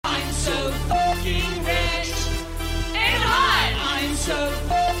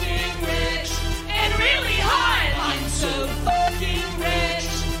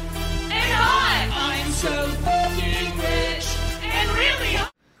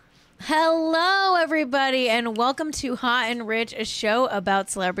Hello, everybody, and welcome to Hot and Rich, a show about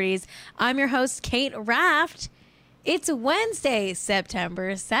celebrities. I'm your host, Kate Raft. It's Wednesday,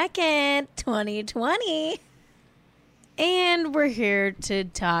 September 2nd, 2020, and we're here to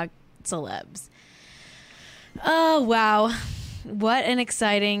talk celebs. Oh, wow. What an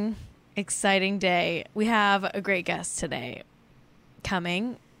exciting day. We have a great guest today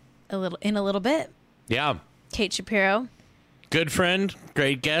coming in a little bit. Yeah. Kate Shapiro. Good friend,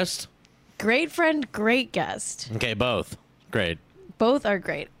 great guest. Great friend, great guest. Okay, both. Great. Both are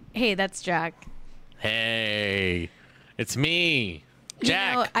great. Hey, that's Jack. Hey, it's me,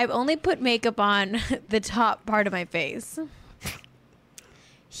 Jack. You know, I've only put makeup on the top part of my face.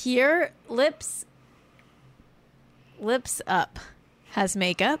 Here, lips up has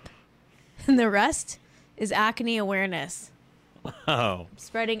makeup, and the rest is acne awareness. Oh.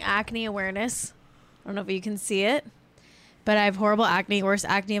 Spreading acne awareness. I don't know if you can see it, but I have horrible acne, worst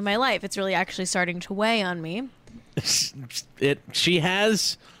acne of my life. It's really actually starting to weigh on me. She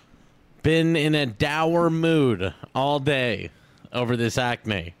has been in a dour mood all day over this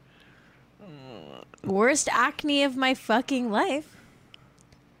acne. Worst acne of my fucking life.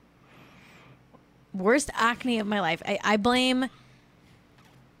 Worst acne of my life. I blame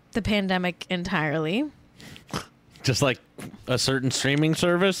the pandemic entirely. Just like a certain streaming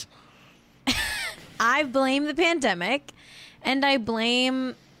service? I blame the pandemic, and I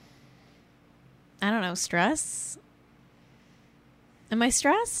blame, I don't know, stress? Am I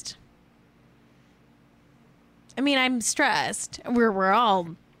stressed? I mean, I'm stressed. We're all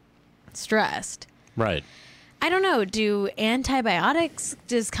stressed. Right. I don't know.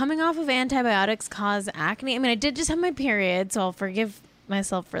 Does coming off of antibiotics cause acne? I mean, I did just have my period, so I'll forgive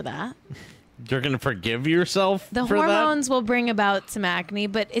myself for that. You're going to forgive yourself The for hormones will bring about some acne,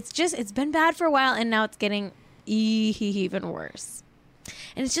 but it's been bad for a while, and now it's getting even worse.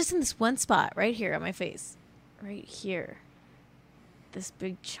 And it's just in this one spot right here on my face. Right here. This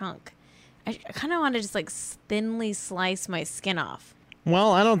big chunk. I kind of want to just like thinly slice my skin off.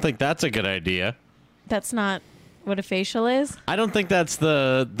 Well, I don't think that's a good idea. That's not what a facial is? I don't think that's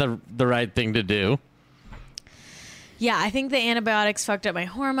the right thing to do. Yeah, I think the antibiotics fucked up my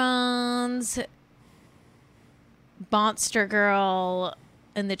hormones. Monster Girl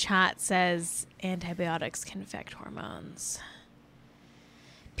in the chat says antibiotics can affect hormones.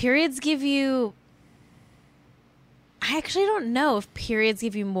 Periods give you... I actually don't know if periods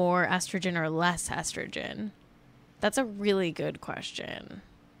give you more estrogen or less estrogen. That's a really good question.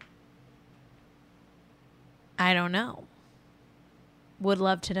 I don't know. Would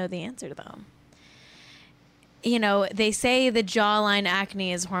love to know the answer, though. You know, they say the jawline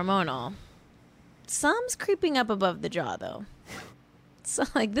acne is hormonal. Some's creeping up above the jaw, though. So,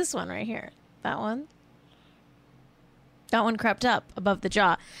 like this one right here. That one. That one crept up above the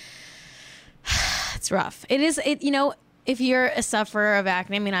jaw. It's rough. You know, if you're a sufferer of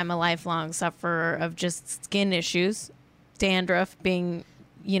acne, I mean, I'm a lifelong sufferer of just skin issues. Dandruff being,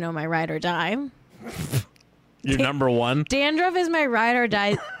 you know, my ride or die. You're number one? Dandruff is my ride or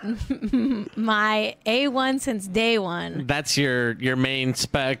die, my A1 since day one. That's your main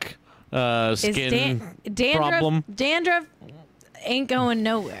spec skin problem? Dandruff ain't going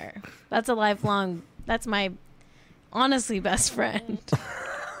nowhere. That's my honestly best friend.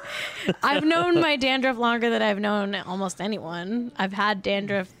 I've known my dandruff longer than I've known almost anyone. I've had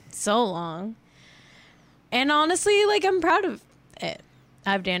dandruff so long. And honestly, like, I'm proud of it.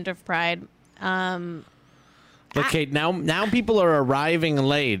 I have dandruff pride. Okay, now people are arriving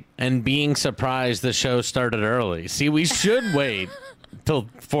late and being surprised the show started early. See, we should wait till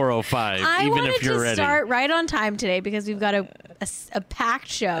 4:05, even if you're ready. I wanted to start right on time today because we've got a packed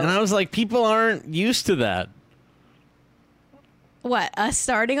show. And I was like, people aren't used to that. What, us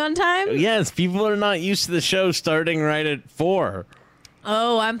starting on time? Yes, people are not used to the show starting right at 4.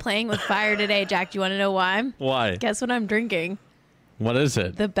 Oh, I'm playing with fire today, Jack. Do you want to know why? Why? Guess what I'm drinking? What is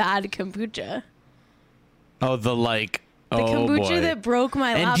it? The bad kombucha. Oh, the kombucha boy. That broke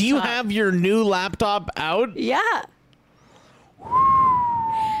my laptop. And do you have your new laptop out? Yeah.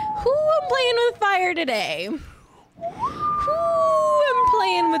 Who am playing with fire today? Who am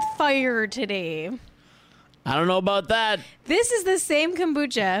playing with fire today? I don't know about that. This is the same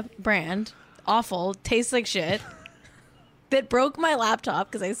kombucha brand. Awful. Tastes like shit. That broke my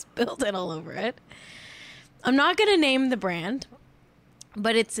laptop because I spilled it all over it. I'm not going to name the brand,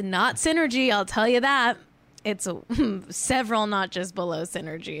 but it's not Synergy. I'll tell you that. It's several notches below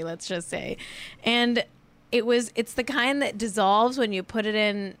Synergy, let's just say. And it's the kind that dissolves when you put it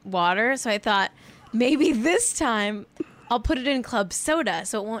in water. So I thought maybe this time I'll put it in club soda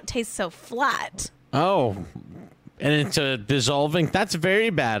so it won't taste so flat. Oh, And it's a dissolving. That's a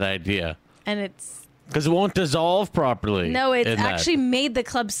very bad idea. And it's... Because it won't dissolve properly. No, it's actually made the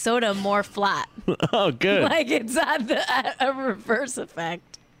club soda more flat. Oh, good. Like it's had a reverse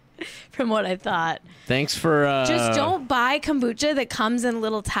effect from what I thought. Thanks for... Just don't buy kombucha that comes in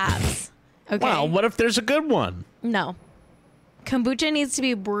little tabs. Okay? Well, what if there's a good one? No. Kombucha needs to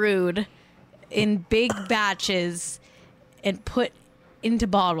be brewed in big batches and put into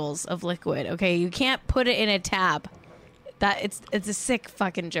bottles of liquid. Okay? You can't put it in a tab. It's a sick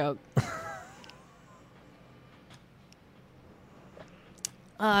fucking joke.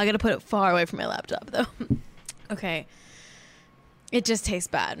 I gotta put it far away from my laptop, though. Okay. It just tastes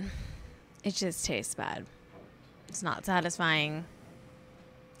bad. It just tastes bad. It's not satisfying.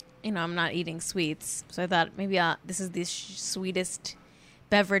 You know, I'm not eating sweets. So I thought maybe this is the sweetest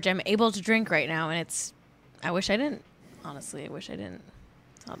beverage I'm able to drink right now. And I wish I didn't. Honestly, I wish I didn't.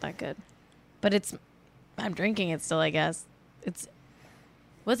 It's not that good. But I'm drinking it still, I guess.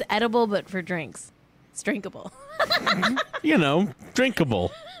 What's edible but for drinks? It's drinkable. You know,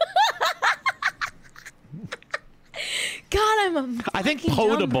 drinkable. God, I think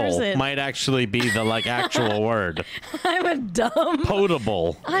potable might actually be the actual word. I'm a dumb.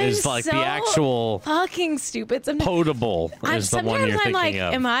 Potable is like so the actual fucking stupid. Potable is the one you're thinking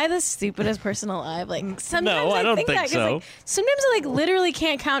of. Am I the stupidest person alive? Like sometimes no, I don't think that, so. Sometimes I literally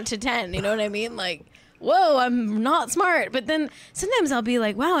can't count to 10. You know what I mean? Like, whoa, I'm not smart. But then sometimes I'll be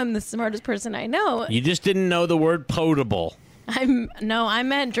like, wow, I'm the smartest person I know. You just didn't know the word potable. I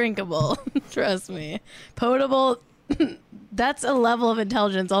meant drinkable. Trust me. Potable. That's a level of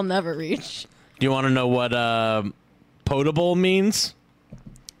intelligence I'll never reach. Do you want to know what potable means?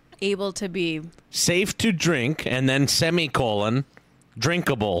 Able to be safe to drink, and then semicolon,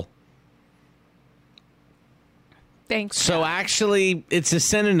 drinkable. Thanks. So Jack. actually, it's a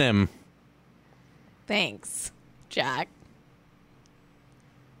synonym. Thanks, Jack.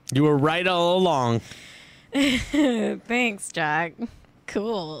 You were right all along. Thanks, Jack.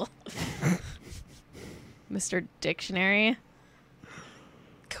 Cool. Mr. Dictionary.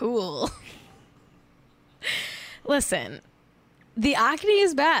 Cool. Listen, the acne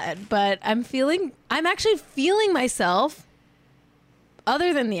is bad, but I'm actually feeling myself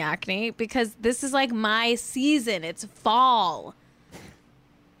other than the acne because this is like my season. It's fall.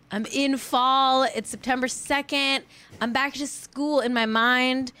 I'm in fall. It's September 2nd. I'm back to school in my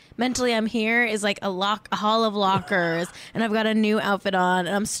mind. Mentally, I'm here is like a hall of lockers, and I've got a new outfit on,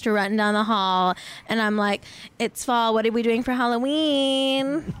 and I'm strutting down the hall, and I'm like, it's fall. What are we doing for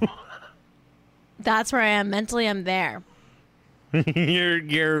Halloween? That's where I am. Mentally, I'm there.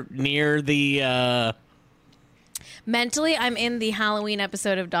 You're near the... Mentally, I'm in the Halloween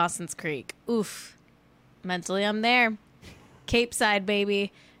episode of Dawson's Creek. Oof. Mentally, I'm there. Cape Side,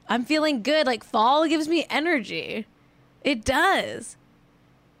 baby. I'm feeling good. Like, fall gives me energy. It does.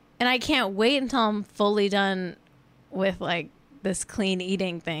 And I can't wait until I'm fully done with, like, this clean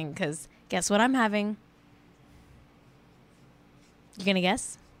eating thing. Because guess what I'm having? You gonna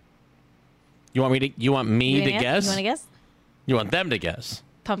guess? You want me to guess? You want to guess? You want them to guess?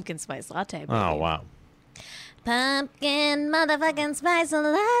 Pumpkin spice latte, baby. Oh, wow. Pumpkin motherfucking spice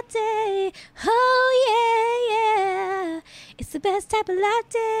latte. Oh, yeah. It's the best type of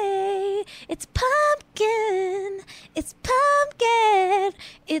latte. It's pumpkin. It's pumpkin.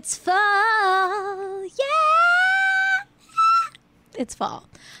 It's fall. Yeah. It's fall.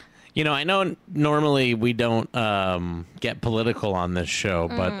 You know, I know normally we don't get political on this show,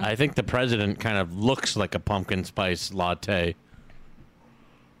 but I think the president kind of looks like a pumpkin spice latte.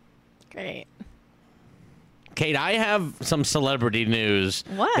 Great. Kate, I have some celebrity news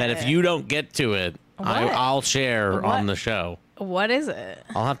that if you don't get to it, I'll share on the show. What is it?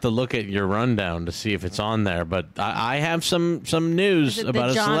 I'll have to look at your rundown to see if it's on there, but I have some news about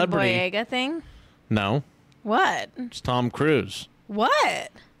a celebrity. The John Boyega thing? No. What? It's Tom Cruise. What?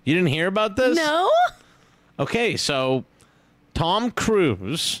 You didn't hear about this? No. Okay, so Tom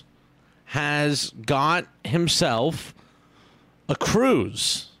Cruise has got himself a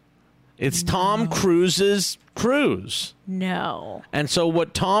cruise. It's Tom Cruise's cruise. No. And so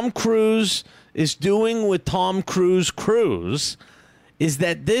what Tom Cruise is doing with Tom Cruise Cruise is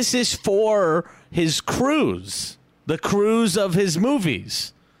that this is for his cruise, the cruise of his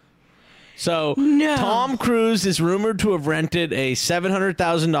movies. So Tom Cruise is rumored to have rented a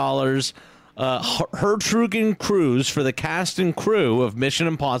 $700,000 Hertrugen cruise for the cast and crew of Mission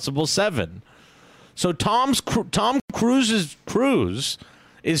Impossible 7. So Tom Cruise's cruise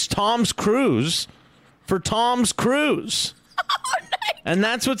is Tom's cruise for Tom's cruise. Oh, nice. And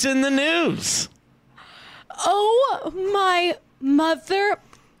that's what's in the news. Oh, my mother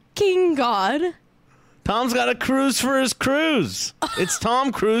King God. Tom's got a cruise for his cruise. It's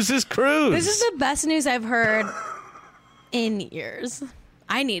Tom Cruise's cruise. This is the best news I've heard in years.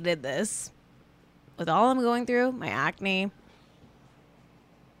 I needed this. With all I'm going through, my acne,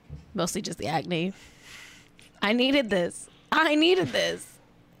 mostly just the acne. I needed this.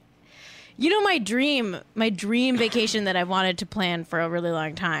 You know, my dream vacation that I've wanted to plan for a really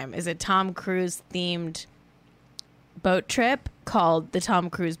long time is a Tom Cruise themed boat trip called the Tom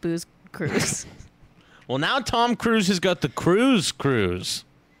Cruise Booze Cruise. Well, now Tom Cruise has got the cruise.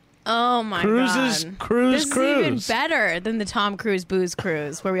 Oh my Cruise's god! cruise. This is even better than the Tom Cruise Booze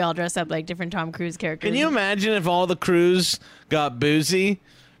Cruise, where we all dress up like different Tom Cruise characters. Can you imagine if all the crews got boozy?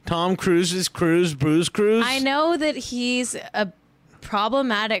 Tom Cruise's cruise, Booze Cruise. I know that he's a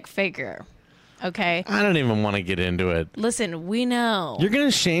problematic figure. Okay. I don't even want to get into it. Listen, we know. You're going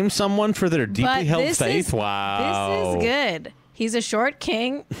to shame someone for their deeply But held this faith? is- Wow. This is good. He's a short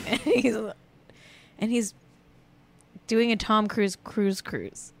king, and he's doing a Tom Cruise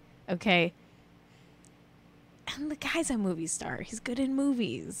cruise. Okay. And the guy's a movie star. He's good in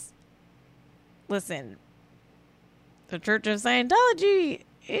movies. Listen, the Church of Scientology,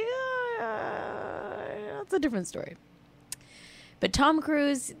 that's a different story. But Tom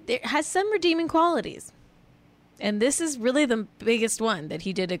Cruise has some redeeming qualities. And this is really the biggest one, that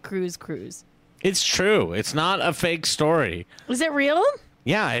he did a cruise. It's true. It's not a fake story. Is it real?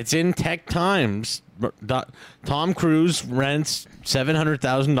 Yeah, it's in Tech Times. Tom Cruise rents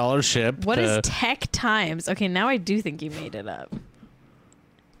 $700,000 ship. What is Tech Times? Okay, now I do think you made it up.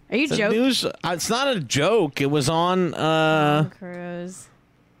 Are you the joking? news? It's not a joke. It was on. Tom Cruise.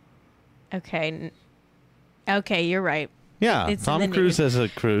 Okay. Okay, you're right. Yeah, It's in Tom the Cruise news. has a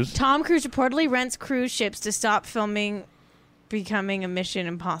cruise. Tom Cruise reportedly rents cruise ships to stop filming becoming a Mission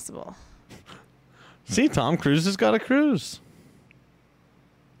Impossible. See, Tom Cruise has got a cruise.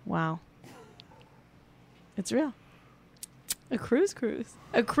 Wow. It's real. A cruise.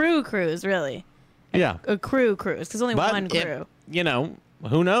 A crew cruise, really. Yeah, A crew cruise. There's only but one crew.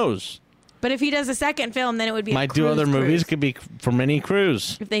 who knows? But if he does a second film, then it would be Might a do other cruise movies. cruise. Could be for many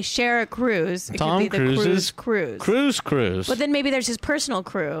cruise. If they share a cruise, it Tom could be the Cruise's cruise. Cruise. But then maybe there's his personal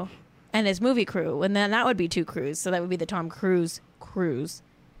crew and his movie crew, and then that would be two crews. So that would be the Tom Cruise cruise.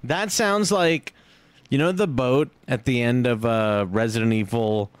 That sounds like, the boat at the end of Resident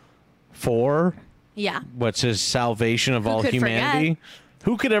Evil 4, Yeah. which is salvation of all could humanity.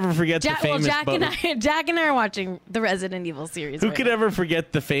 Who could ever forget the famous Jack boat? Jack and I are watching the Resident Evil series. Who right could now. ever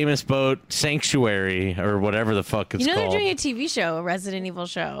forget the famous boat Sanctuary or whatever the fuck it's You know called? they're doing a TV show, a Resident Evil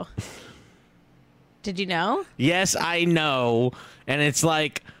show. Did you know? Yes, I know. And it's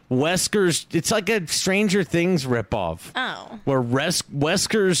like Wesker's. It's like a Stranger Things ripoff. Oh. Where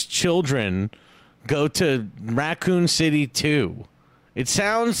Wesker's children go to Raccoon City 2. It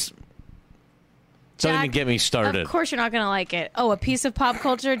sounds. Don't even Jack, get me started. Of course you're not going to like it. Oh, a piece of pop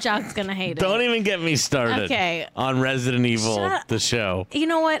culture? Jack's going to hate it. Don't even get me started. Okay. On Resident Evil, Shut- the show. You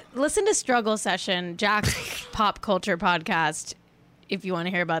know what? Listen to Struggle Session, Jack's pop culture podcast, if you want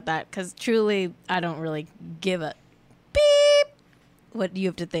to hear about that. Because truly, I don't really give a beep what you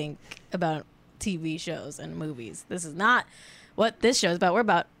have to think about TV shows and movies. This is not what this show is about. We're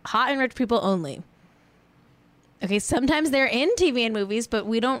about hot and rich people only. Okay, sometimes they're in TV and movies, but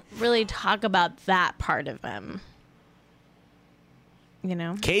we don't really talk about that part of them. You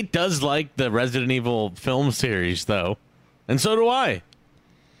know? Kate does like the Resident Evil film series, though. And so do I.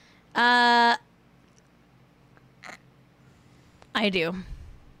 I do.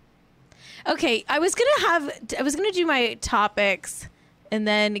 Okay, I was gonna do my topics and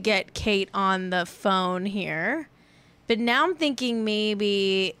then get Kate on the phone here. But now I'm thinking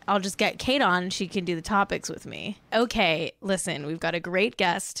maybe I'll just get Kate on and she can do the topics with me. Okay, listen, we've got a great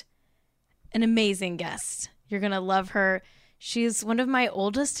guest, an amazing guest. You're going to love her. She's one of my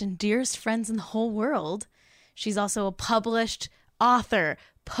oldest and dearest friends in the whole world. She's also a published author,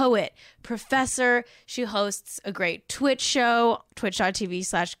 poet, professor. She hosts a great Twitch show,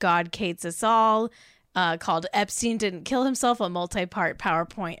 twitch.tv/God Cates Us All, called Epstein Didn't Kill Himself, a multi-part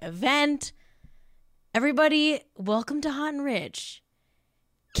PowerPoint event. Everybody, welcome to Hot and Rich,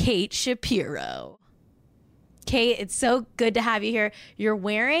 Kate Shapiro. Kate, it's so good to have you here. You're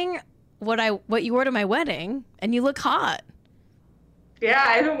wearing what you wore to my wedding, and you look hot. Yeah,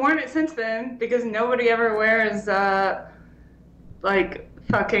 I haven't worn it since then because nobody ever wears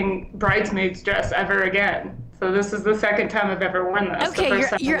fucking bridesmaid's dress ever again. So this is the second time I've ever worn this. Okay,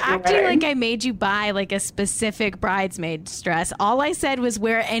 you're acting like I made you buy like a specific bridesmaid's dress. All I said was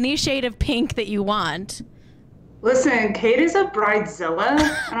wear any shade of pink that you want. Listen, Kate is a bridezilla.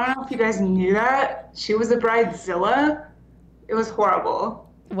 I don't know if you guys knew that. She was a bridezilla. It was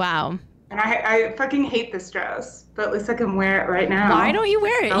horrible. Wow. And I fucking hate this dress, but at least I can wear it right now. Why don't you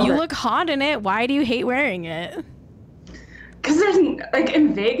wear it? Love You it. look hot in it. Why do you hate wearing it? Because there's, like,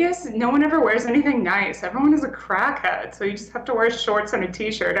 in Vegas, no one ever wears anything nice. Everyone is a crackhead, so you just have to wear shorts and a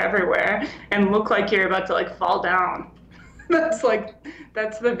t-shirt everywhere and look like you're about to, like, fall down. That's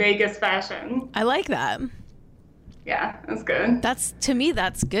the Vegas fashion. I like that. Yeah, that's good. To me,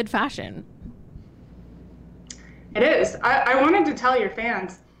 that's good fashion. It is. I wanted to tell your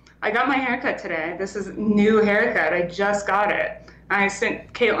fans, I got my haircut today. This is new haircut. I just got it. I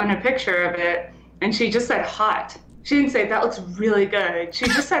sent Caitlin a picture of it, and she just said hot. She didn't say, that looks really good. She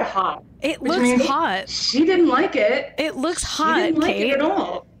just said hot. It which looks means hot. She didn't like it. It looks She hot, didn't like Kate. it at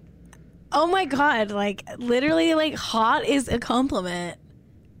all. Oh my God. Like, literally, like, hot is a compliment.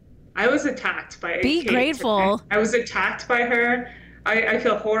 I was attacked by Be Kate grateful. today. I was attacked by her. I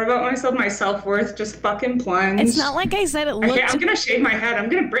feel horrible about myself. My self-worth just fucking plunged. It's not like I said it Okay, looked I'm going to shave my head. I'm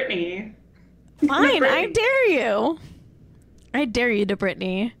going to Brittany. fine. I Brittany. dare you. I dare you to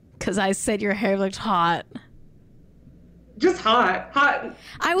Brittany, because I said your hair looked hot. Just hot. Hot.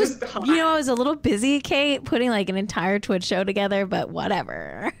 I was, Just hot. I was a little busy, Kate, putting like an entire Twitch show together, but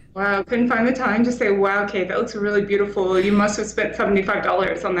whatever. Wow, couldn't find the time to say, wow, Kate, that looks really beautiful. You must have spent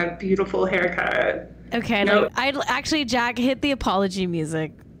 $75 on that beautiful haircut. Okay, Nope. I'd actually, Jack, hit the apology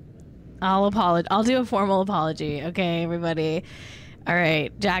music. I'll apologize. I'll do a formal apology. Okay, everybody. All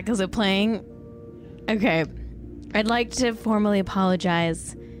right, Jack, is it playing? Okay. I'd like to formally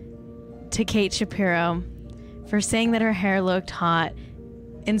apologize to Kate Shapiro for saying that her hair looked hot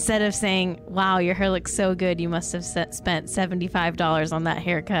instead of saying, wow, your hair looks so good, you must have spent $75 on that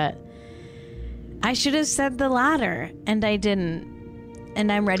haircut. I should have said the latter, and I didn't. And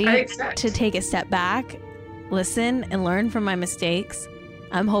I'm ready I accept. to take a step back, listen, and learn from my mistakes.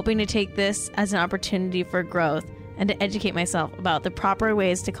 I'm hoping to take this as an opportunity for growth and to educate myself about the proper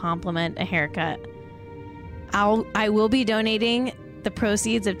ways to compliment a haircut. I will be donating the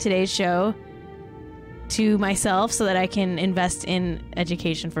proceeds of today's show to myself so that I can invest in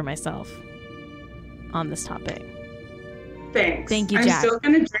education for myself on this topic. Thanks. Thank you, I'm Jack. still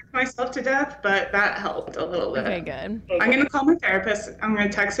going to drink myself to death, but that helped a little bit. Okay, good. I'm going to call my therapist. I'm going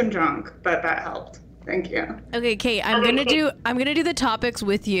to text him drunk, but that helped. Thank you. Okay, Kate, I'm gonna do the topics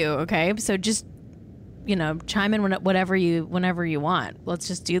with you. Okay, so just chime in whenever you want. Let's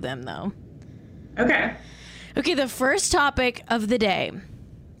just do them though. Okay. Okay, the first topic of the day: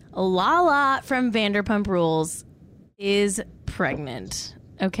 Lala from Vanderpump Rules is pregnant.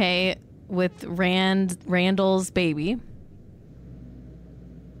 Okay, with Randall's baby.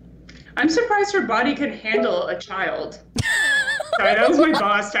 I'm surprised her body could handle a child. Sorry, that was my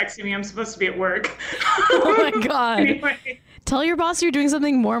boss texting me. I'm supposed to be at work. Oh my God! Anyway, Tell your boss you're doing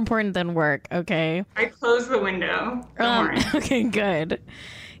something more important than work. Okay. I closed the window. Don't worry. Okay, good.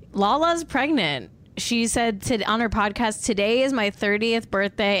 Lala's pregnant. She said on her podcast, today is my 30th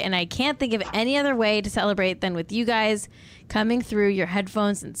birthday, and I can't think of any other way to celebrate than with you guys coming through your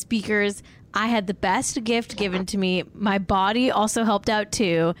headphones and speakers. I had the best gift given to me. My body also helped out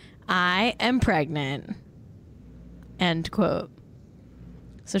too. I am pregnant. End quote.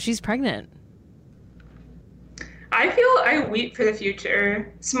 So she's pregnant. I feel I weep for the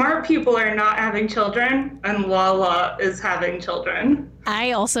future. Smart people are not having children, and Lala is having children.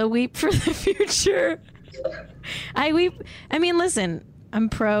 I also weep for the future. I weep. I mean, listen, I'm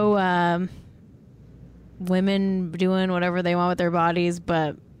pro women doing whatever they want with their bodies,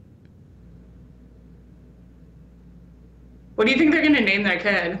 but What do you think they're going to name their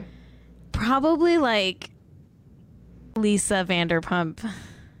kid? probably like Lisa Vanderpump.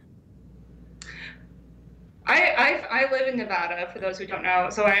 I live in Nevada, for those who don't know,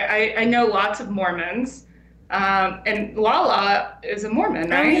 so I know lots of Mormons. And Lala is a Mormon,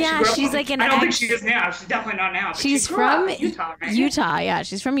 right? yeah, She grew up she's like an I don't think ex- she is now. She's definitely not now. But She's she grew up from in Utah, right? Utah, yeah.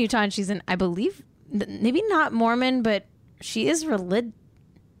 She's from Utah, and she's I believe, maybe not Mormon, but she is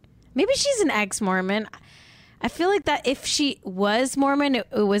maybe she's an ex-Mormon. I feel like that if she was Mormon,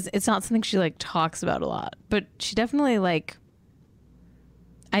 it's not something she like talks about a lot, but she definitely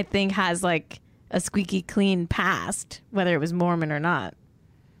I think has like a squeaky clean past, whether it was Mormon or not.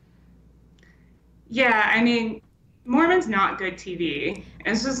 Yeah, I mean, Mormon's not good TV.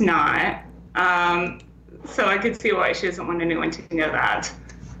 It's just not. So I could see why she doesn't want anyone to know that.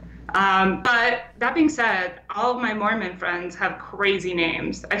 But that being said, all of my Mormon friends have crazy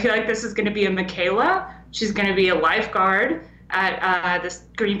names. I feel like this is going to be a Michaela. She's going to be a lifeguard at this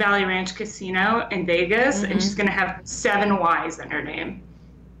Green Valley Ranch Casino in Vegas, and she's going to have 7 Y's in her name.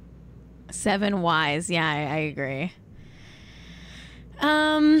 7 Y's, yeah, I agree.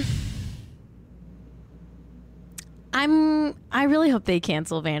 I really hope they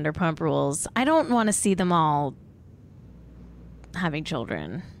cancel Vanderpump Rules. I don't want to see them all having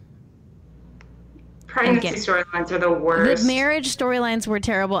children. Pregnancy storylines are the worst. The marriage storylines were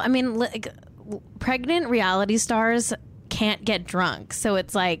terrible. I mean, like, pregnant reality stars can't get drunk, so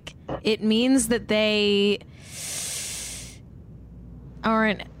it's like it means that they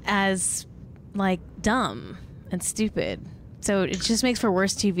aren't as like dumb and stupid. So it just makes for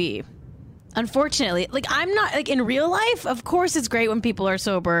worse TV. Unfortunately, like, I'm not like in real life. Of course, it's great when people are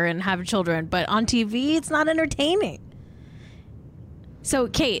sober and have children, but on TV, it's not entertaining. So,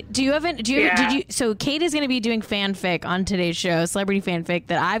 Kate, so Kate is going to be doing fanfic on today's show, celebrity fanfic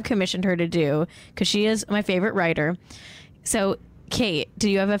that I've commissioned her to do because she is my favorite writer. So, Kate,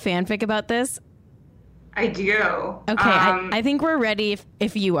 do you have a fanfic about this? I do. Okay, I think we're ready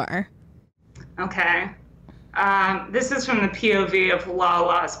if you are. Okay. This is from the POV of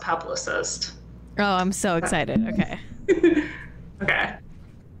Lala's publicist. Oh, I'm so excited. Okay. Okay.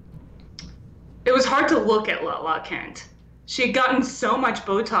 It was hard to look at Lala Kent. She had gotten so much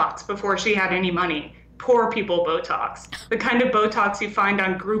Botox before she had any money. Poor people Botox. The kind of Botox you find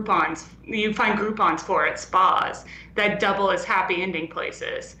on Groupons. You find Groupons for at spas that double as happy ending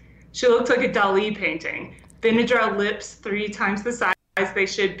places. She looked like a Dali painting. Benadryl lips 3 times the size they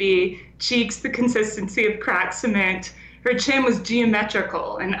should be. Cheeks the consistency of cracked cement. Her chin was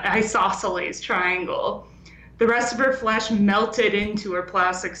geometrical, an isosceles triangle. The rest of her flesh melted into her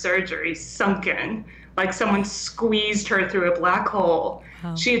plastic surgery, sunken, like someone squeezed her through a black hole.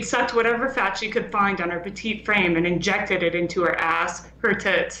 Oh. She had sucked whatever fat she could find on her petite frame and injected it into her ass, her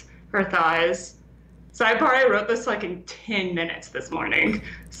tits, her thighs. Sidebar, I wrote this like in 10 minutes this morning.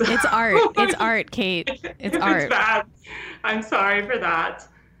 So, it's art. It's art, Kate. It's art. It's bad. I'm sorry for that.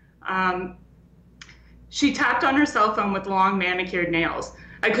 She tapped on her cell phone with long manicured nails.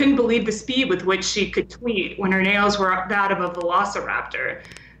 I couldn't believe the speed with which she could tweet when her nails were that of a velociraptor.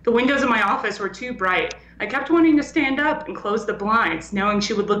 The windows of my office were too bright. I kept wanting to stand up and close the blinds, knowing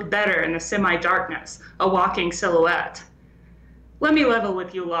she would look better in the semi-darkness, a walking silhouette. Let me level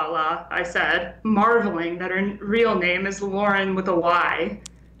with you, Lala, I said, marveling that her real name is Lauren with a Y.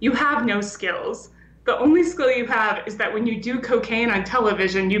 You have no skills. The only skill you have is that when you do cocaine on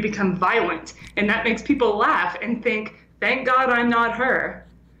television, you become violent, and that makes people laugh and think, thank God I'm not her.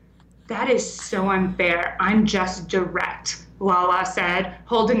 That is so unfair. I'm just direct, Lala said,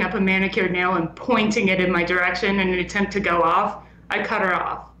 holding up a manicured nail and pointing it in my direction in an attempt to go off. I cut her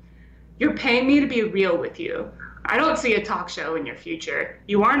off. You're paying me to be real with you. I don't see a talk show in your future.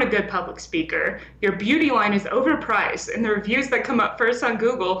 You aren't a good public speaker. Your beauty line is overpriced, and the reviews that come up first on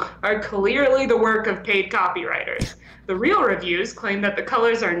Google are clearly the work of paid copywriters. The real reviews claim that the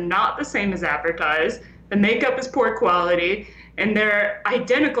colors are not the same as advertised, the makeup is poor quality, and they're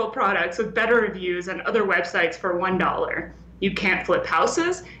identical products with better reviews on other websites for $1. You can't flip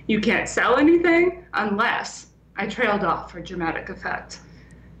houses, you can't sell anything, unless I trailed off for dramatic effect.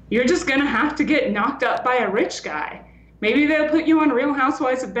 You're just gonna have to get knocked up by a rich guy. Maybe they'll put you on Real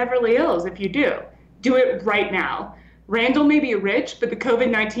Housewives of Beverly Hills if you do. Do it right now. Randall may be rich, but the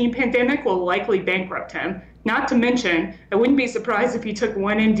COVID-19 pandemic will likely bankrupt him. Not to mention, I wouldn't be surprised if he took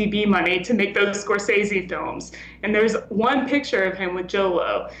 1MDB money to make those Scorsese films. And there's one picture of him with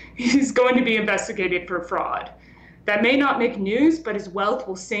J.Lo. He's going to be investigated for fraud. That may not make news, but his wealth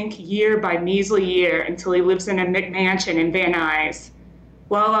will sink year by measly year until he lives in a McMansion in Van Nuys.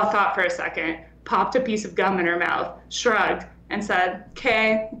 Lala thought for a second, popped a piece of gum in her mouth, shrugged, and said,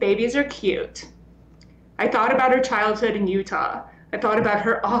 "'Kay, babies are cute." I thought about her childhood in Utah. I thought about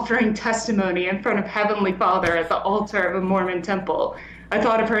her offering testimony in front of Heavenly Father at the altar of a Mormon temple. I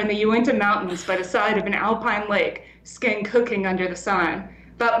thought of her in the Uinta Mountains by the side of an alpine lake, skin cooking under the sun.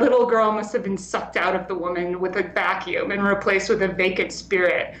 That little girl must have been sucked out of the woman with a vacuum and replaced with a vacant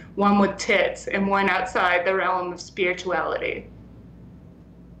spirit, one with tits and one outside the realm of spirituality.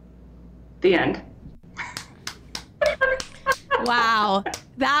 The end. Wow.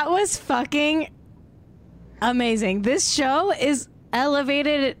 That was fucking amazing. This show is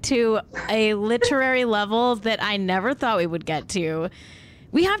elevated to a literary level that I never thought we would get to.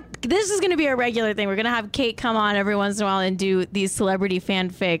 This is going to be a regular thing. We're going to have Kate come on every once in a while and do these celebrity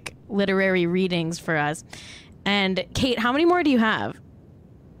fanfic literary readings for us. And Kate, how many more do you have?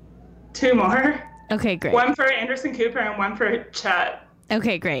 2 more. Okay, great. One for Anderson Cooper and one for Chet.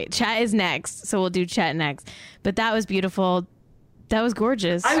 Okay, great. Chet is next, so we'll do Chet next. But that was beautiful. That was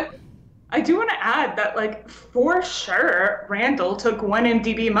gorgeous. I do want to add that, like, for sure, Randall took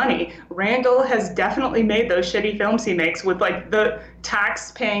 1MDB money. Randall has definitely made those shitty films he makes with, like, the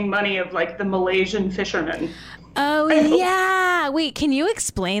tax-paying money of, like, the Malaysian fishermen. Oh, yeah. Wait, can you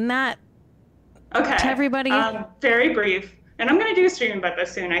explain that? Okay. to everybody? Very brief. And I'm going to do a stream about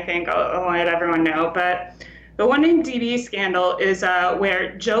this soon, I think. I'll let everyone know. But the 1MDB scandal is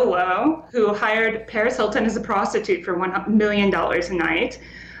where Joe Lo, who hired Paris Hilton as a prostitute for $1 million a night,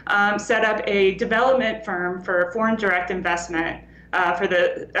 set up a development firm for foreign direct investment for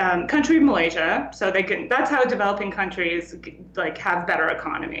the country of Malaysia. So they can, that's how developing countries like have better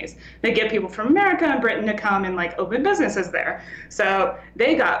economies. They get people from America and Britain to come and like open businesses there. So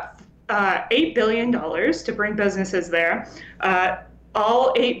they got $8 billion to bring businesses there.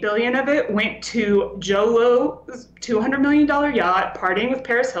 All $8 billion of it went to Joe Lo's $200 million yacht, partying with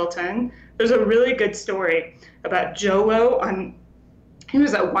Paris Hilton. There's a really good story about Joe Lo he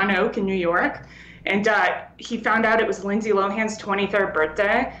was at One Oak in New York, and he found out it was Lindsay Lohan's 23rd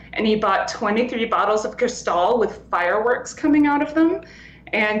birthday, and he bought 23 bottles of Cristal with fireworks coming out of them.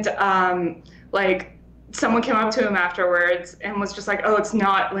 And someone came up to him afterwards and was just like, oh, it's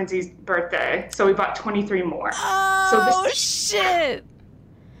not Lindsay's birthday. So we bought 23 more. Oh, shit.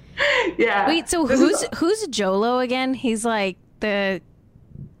 Yeah. Wait, so who's Joe Lo again? He's like the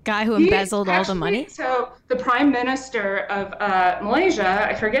guy who embezzled all the money? So the prime minister of Malaysia,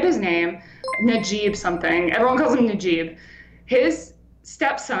 I forget his name, Najib something. Everyone calls him Najib. His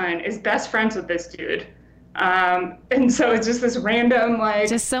stepson is best friends with this dude. And so it's just this random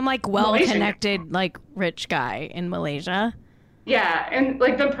just some well-connected rich guy in Malaysia. Yeah, and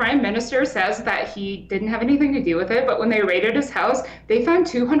the prime minister says that he didn't have anything to do with it, but when they raided his house, they found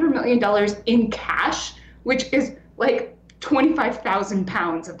 $200 million in cash, which is 25,000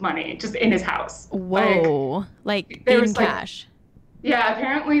 pounds of money just in his house. Whoa, in cash. Yeah,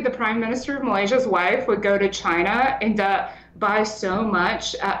 apparently the prime minister of Malaysia's wife would go to China and buy so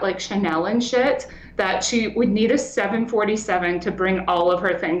much at Chanel and shit that she would need a 747 to bring all of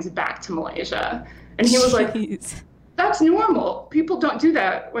her things back to Malaysia. And he was like, that's normal. People don't do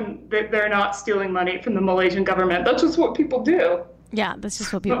that when they're not stealing money from the Malaysian government. That's just what people do. Yeah, that's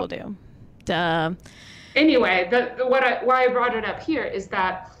just what people do. Duh. Anyway, why I brought it up here is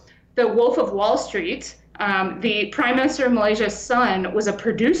that the Wolf of Wall Street, the Prime Minister of Malaysia's son was a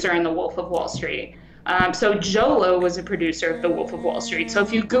producer in the Wolf of Wall Street. So Joe Lo was a producer of The Wolf of Wall Street. So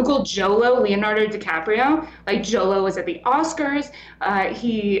if you Google Joe Lo, Leonardo DiCaprio, Joe Lo was at the Oscars.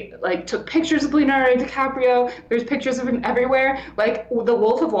 He took pictures of Leonardo DiCaprio. There's pictures of him everywhere. The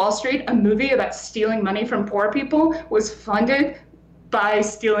Wolf of Wall Street, a movie about stealing money from poor people, was funded by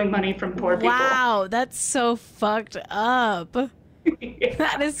stealing money from poor people. Wow, that's so fucked up. Yeah.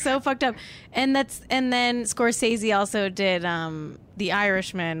 That is so fucked up. And then Scorsese also did The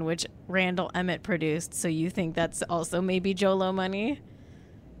Irishman, which Randall Emmett produced. So you think that's also maybe Joe Lo money?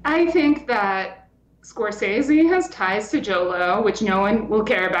 I think that Scorsese has ties to Joe Lo, which no one will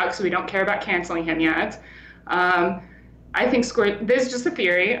care about because we don't care about canceling him yet. I think this is just a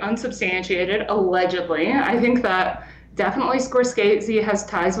theory, unsubstantiated, allegedly. I think that definitely Scorsese has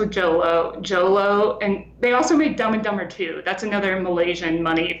ties with Joe Lo, and they also made Dumb and Dumber 2. That's another Malaysian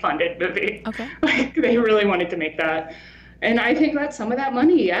money-funded movie. Okay. They really wanted to make that. And I think that some of that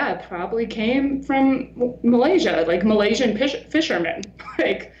money, probably came from Malaysia, Malaysian fishermen.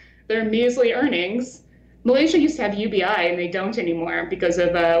 Their measly earnings. Malaysia used to have UBI, and they don't anymore because of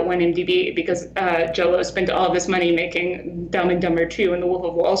 1MDB, because Joe Lo spent all of this money making Dumb and Dumber 2 and The Wolf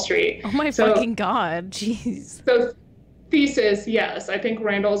of Wall Street. Oh, my fucking God. Jeez. So thesis, yes. I think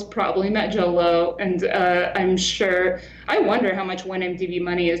Randall's probably met Joe Lo, and I'm sure, I wonder how much 1MDB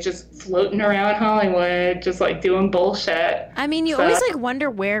money is just floating around Hollywood, just doing bullshit. I mean, you always wonder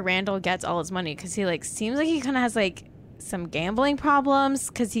where Randall gets all his money, because he seems like he kind of has some gambling problems,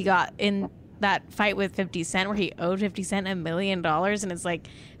 because he got in that fight with 50 Cent where he owed 50 Cent $1 million, and it's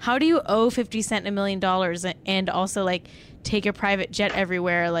how do you owe 50 Cent $1 million and also take a private jet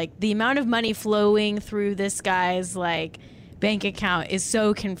everywhere? The amount of money flowing through this guy's bank account is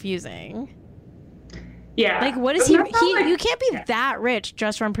so confusing. Yeah. What is he you can't be that rich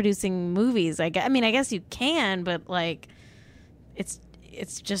just from producing movies. I guess you can, but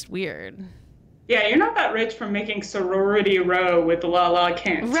it's just weird. Yeah, you're not that rich from making Sorority Row with La La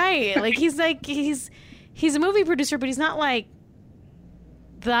Kent. Right. He's a movie producer, but he's not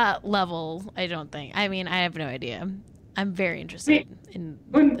that level, I don't think. I have no idea. I'm very interested in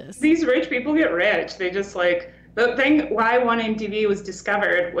this. These rich people get rich, they just the thing why 1MDB was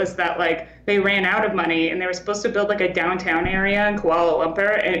discovered was that they ran out of money and they were supposed to build a downtown area in Kuala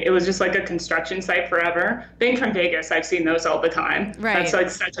Lumpur, and it was just a construction site forever. Being from Vegas, I've seen those all the time. Right.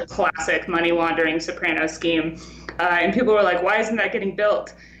 That's such a classic money laundering Soprano scheme. And people were like, why isn't that getting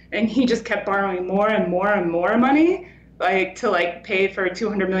built? And he just kept borrowing more and more and more money to pay for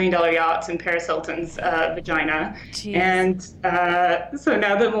 $200 million yachts in Paris Hilton's vagina. Jeez. And so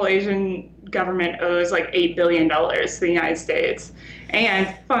now the Malaysian government owes like $8 billion to the United States.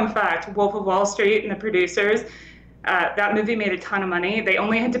 And fun fact, Wolf of Wall Street and the producers, that movie made a ton of money. They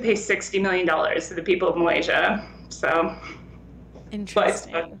only had to pay $60 million to the people of Malaysia. So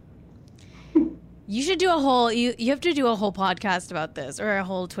interesting. You should do a whole you have to do a whole podcast about this, or a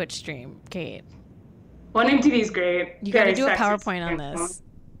whole Twitch stream, Kate. One MTV is great. You got to do a PowerPoint on this.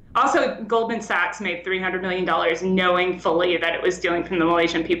 Also, Goldman Sachs made $300 million knowing fully that it was stealing from the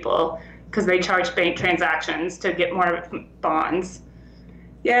Malaysian people because they charged bank transactions to get more bonds.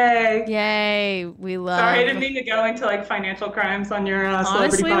 Yay. Yay. We love. Sorry, I didn't mean to go into like financial crimes on your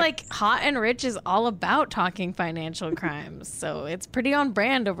Honestly, like Hot and Rich is all about talking financial crimes. So it's pretty on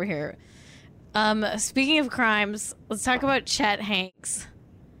brand over here. Speaking of crimes, let's talk about Chet Hanks.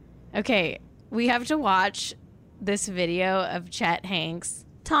 Okay, we have to watch this video of Chet Hanks,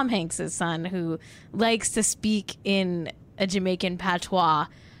 Tom Hanks' son, who likes to speak in a Jamaican patois.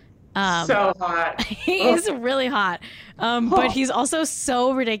 So hot. He's really hot. But he's also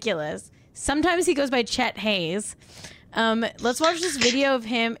so ridiculous. Sometimes he goes by Chet Hayes. Let's watch this video of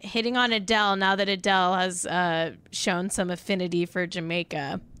him hitting on Adele now that Adele has shown some affinity for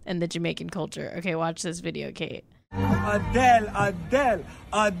Jamaica and the Jamaican culture. Okay, watch this video, Kate. Adele.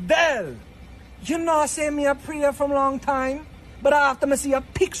 You know, I say me a prayer from long time, but after me see a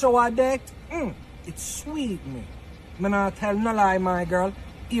picture of that, it sweet me. Me not tell no lie, my girl.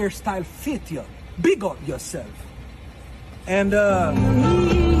 Hairstyle fit you. Big up yourself. And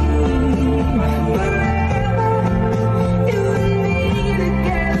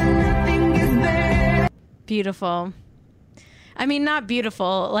beautiful. I mean, not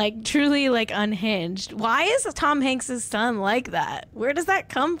beautiful, like truly like unhinged. Why is Tom Hanks' son like that? Where does that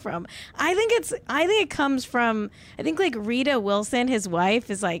come from? I think it comes from, I think like Rita Wilson, his wife,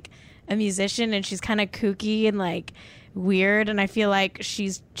 is like a musician and she's kind of kooky and like weird, and I feel like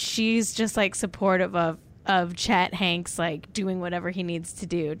she's just like supportive of Chet Hanks like doing whatever he needs to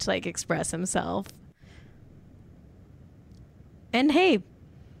do to like express himself. And hey,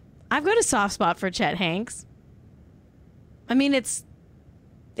 I've got a soft spot for Chet Hanks. I mean, it's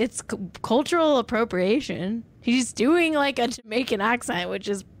cultural appropriation. He's doing like a Jamaican accent, which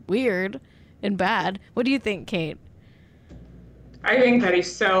is weird and bad. What do you think, Kate? I think that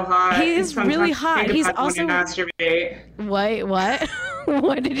he's so hot. He is really hot. He's also masturbate. What?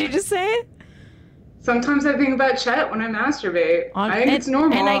 What did you just say? Sometimes I think about Chet when I masturbate. I think it's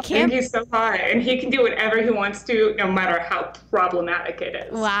normal. And I think he's so hot, and he can do whatever he wants to, no matter how problematic it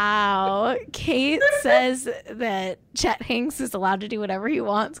is. Wow. Kate says that Chet Hanks is allowed to do whatever he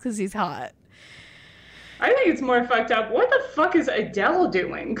wants because he's hot. I think it's more fucked up. What the fuck is Adele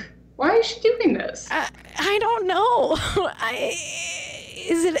doing? Why is she doing this? I don't know.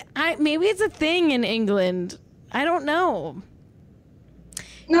 Maybe it's a thing in England. I don't know.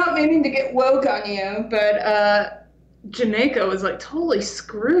 Not meaning to get woke on you, but Jamaica was like totally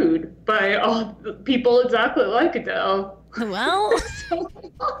screwed by all the people exactly like Adele. Well, so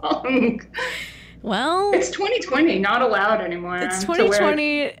long. Well, it's 2020, not allowed anymore. It's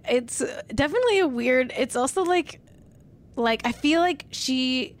 2020. It's definitely a weird. It's also like I feel like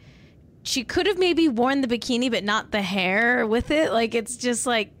she could have maybe worn the bikini, but not the hair with it. Like it's just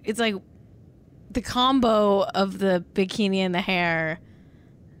like the combo of the bikini and the hair.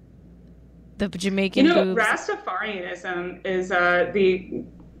 The Jamaican boobs. Rastafarianism is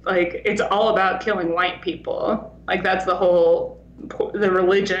it's all about killing white people. Like that's the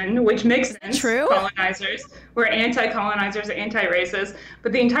religion, which makes sense. True. Colonizers. We're anti-colonizers, anti-racist,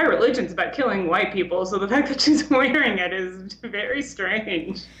 but the entire religion is about killing white people. So the fact that she's wearing it is very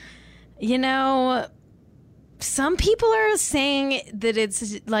strange. You know, some people are saying that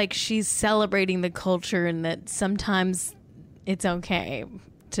it's like she's celebrating the culture and that sometimes it's okay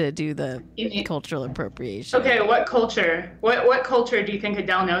to do the cultural appropriation. Okay, what culture? What culture do you think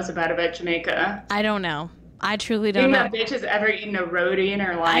Adele knows about Jamaica? I don't know. I truly don't know. Do you think that bitch has ever eaten a roti in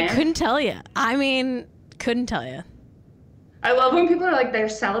her life? I couldn't tell you. I mean, couldn't tell you. I love when people are like, they're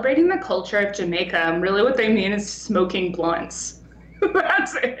celebrating the culture of Jamaica, and really what they mean is smoking blunts.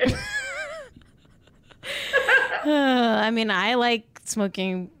 That's it. I mean, I like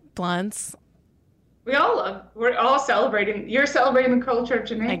smoking blunts. We're all celebrating. You're celebrating the culture of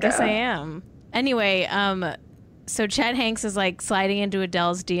Jamaica. I guess I am. Anyway, so Chet Hanks is like sliding into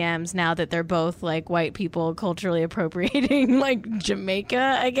Adele's DMs now that they're both like white people culturally appropriating like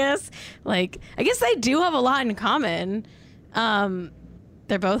Jamaica, I guess. Like, I guess they do have a lot in common.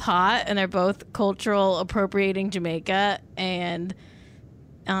 They're both hot and they're both cultural appropriating Jamaica, and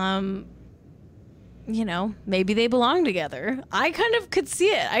you know, maybe they belong together. I kind of could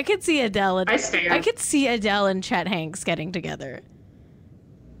see it. I could see Adele and Chet Hanks getting together.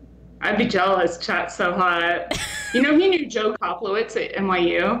 I'd be jealous. Chat's so hot. You know, he knew Joe Koplowitz at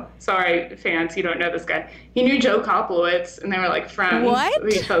NYU. Sorry, fans, you don't know this guy. He knew Joe Koplowitz, and they were like friends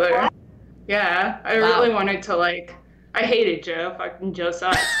with each other. Yeah, I really wanted to like. I hated Joe. Fucking Joe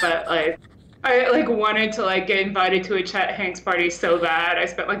sucks. But like, I like wanted to like get invited to a Chet Hanks party so bad. I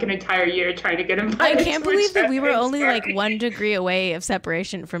spent like an entire year trying to get invited. I can't believe that we were only like 1 degree away of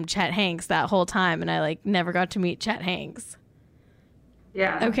separation from Chet Hanks that whole time, and I like never got to meet Chet Hanks.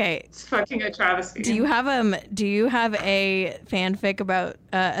 Yeah. Okay. It's fucking a travesty. Do you have a fanfic about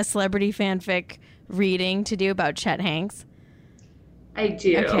a celebrity fanfic reading to do about Chet Hanks? I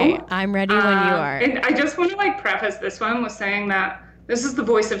do. Okay, I'm ready when you are. And I just want to like preface this one with saying that this is the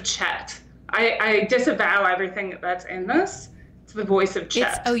voice of Chet. I disavow everything that's in this. It's the voice of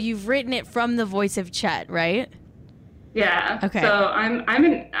Chet. You've written it from the voice of Chet, right? Yeah. Okay. So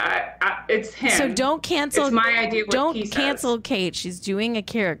it's him. So don't cancel. It's my idea. Don't cancel Kate. She's doing a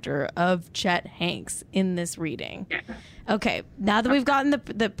character of Chet Hanks in this reading. Yeah. Okay. Now that we've gotten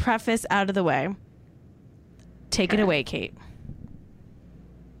the preface out of the way, take it away, Kate.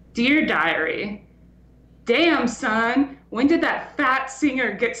 Dear Diary, damn son, when did that fat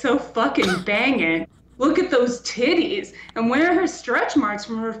singer get so fucking banging? Look at those titties, and where are her stretch marks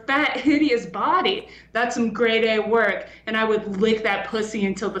from her fat, hideous body? That's some grade A work, and I would lick that pussy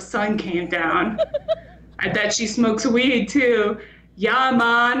until the sun came down. I bet she smokes weed too. Yeah,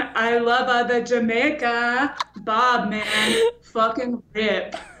 man, I love the Jamaica. Bob, man, fucking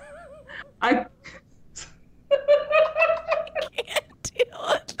rip. I can't deal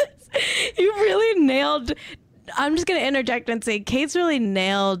with this. You really nailed. I'm just gonna interject and say Kate's really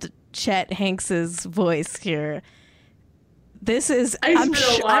nailed Chet Hanks's voice here. This is. I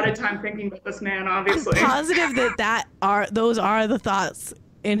spent a lot of time thinking about this man. Obviously, I'm positive those are the thoughts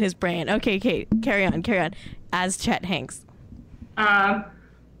in his brain. Okay, Kate, carry on. As Chet Hanks.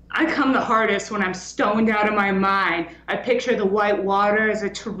 I come the hardest when I'm stoned out of my mind. I picture the white water as a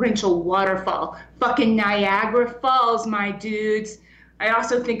torrential waterfall. Fucking Niagara Falls, my dudes. I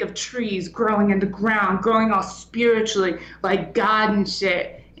also think of trees growing in the ground, growing all spiritually, like God and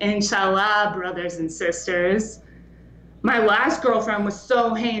shit. Inshallah, brothers and sisters. My last girlfriend was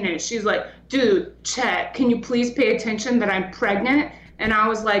so heinous. She's like, dude, Chet, can you please pay attention that I'm pregnant? And I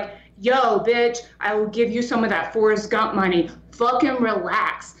was like, yo, bitch, I will give you some of that Forrest Gump money. Fucking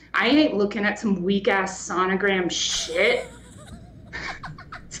relax. I ain't looking at some weak-ass sonogram shit.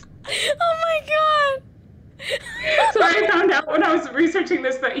 Oh my God. So I found out when I was researching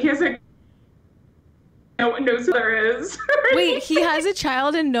this that he has a... No one knows who there is. Wait, he has a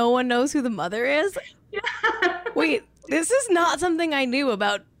child and no one knows who the mother is? Yeah. Wait, this is not something I knew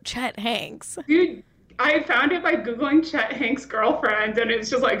about Chet Hanks. Dude, I found it by Googling Chet Hanks' girlfriend, and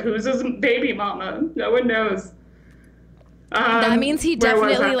it's just like, who's his baby mama? No one knows. That means he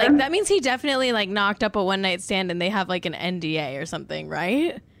definitely like knocked up a one night stand and they have like an NDA or something,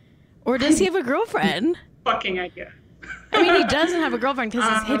 right? Or does he have a girlfriend? Fucking idea. I mean, he doesn't have a girlfriend because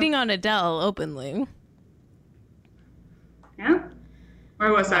he's hitting on Adele openly. Yeah.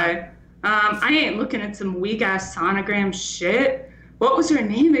 Where was I? I ain't looking at some weak ass sonogram shit. What was her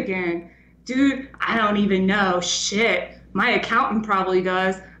name again? Dude, I don't even know. Shit. My accountant probably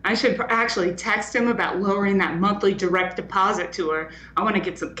does. I should actually text him about lowering that monthly direct deposit to her. I want to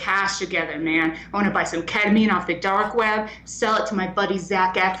get some cash together, man. I want to buy some ketamine off the dark web, sell it to my buddy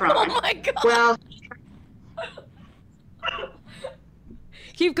Zac Efron. Oh my God. Well,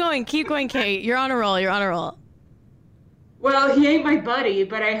 keep going, Kate. You're on a roll. Well, he ain't my buddy,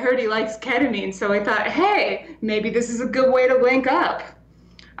 but I heard he likes ketamine, so I thought, hey, maybe this is a good way to link up.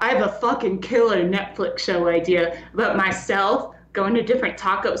 I have a fucking killer Netflix show idea about myself going to different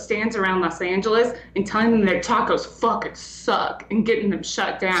taco stands around Los Angeles and telling them their tacos fucking suck and getting them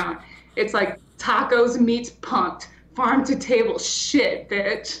shut down. It's like tacos meets punked, farm to table shit,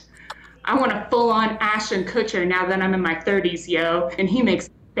 bitch. I want a full-on Ashton Kutcher now that I'm in my 30s, yo, and he makes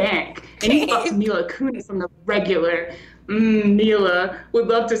bank. And he fucks Mila Kunis on the regular. Mila, would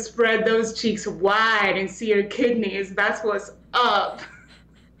love to spread those cheeks wide and see her kidneys. That's what's up.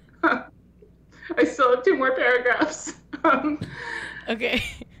 I still have 2 more paragraphs. Okay.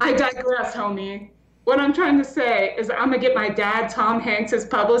 I digress, homie. What I'm trying to say is I'm going to get my dad, Tom Hanks'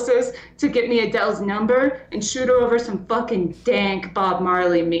 publicist, to get me Adele's number and shoot her over some fucking dank Bob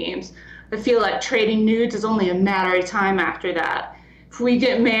Marley memes. I feel like trading nudes is only a matter of time after that. If we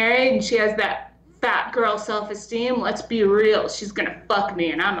get married and she has that fat girl self-esteem, let's be real, she's going to fuck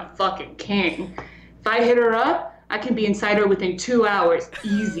me and I'm a fucking king. If I hit her up, I can be inside her within 2 hours,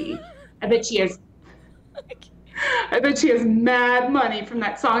 easy. I bet she has mad money from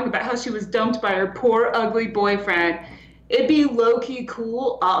that song about how she was dumped by her poor, ugly boyfriend. it'd be low-key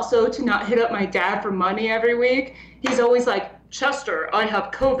cool also to not hit up my dad for money every week. He's always like, Chester, I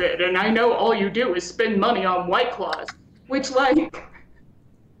have COVID, and I know all you do is spend money on White Claws. Which, like...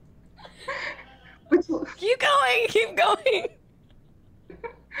 Keep going.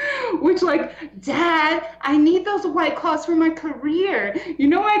 Which, like, Dad, I need those White Claws for my career. You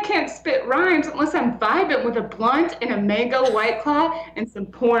know I can't spit rhymes unless I'm vibing with a blunt and a mango White Claw and some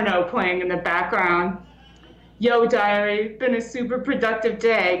porno playing in the background. Yo, diary, been a super productive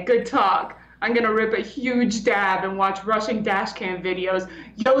day. Good talk. I'm gonna rip a huge dab and watch Rushing Dashcam videos.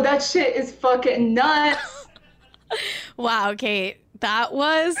 Yo, that shit is fucking nuts. Wow, Kate, that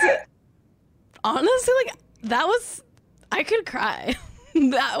was honestly I could cry.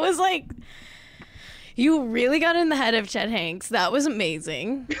 That was like, you really got in the head of Chet Hanks. That was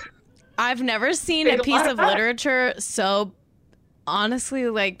amazing. I've never seen a piece of literature so honestly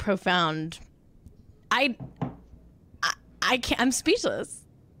like profound. I can't. I'm speechless.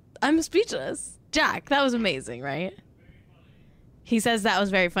 Jack, that was amazing, right? He says that was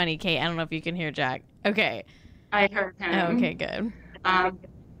very funny, Kate. I don't know if you can hear Jack. Okay. I heard him. Oh, okay, good.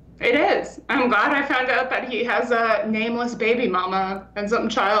 It is. I'm glad I found out that he has a nameless baby mama and some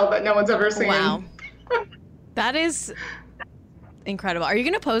child that no one's ever seen. Wow. That is incredible. Are you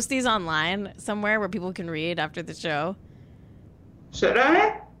going to post these online somewhere where people can read after the show? Should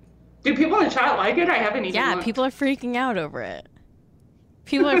I? Do people in the chat like it? I haven't even looked. People are freaking out over it.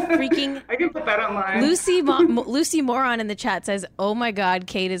 People are freaking... I can put that online. Lucy Moron in the chat says, oh my God,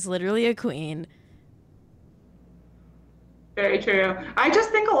 Kate is literally a queen. Very true. I just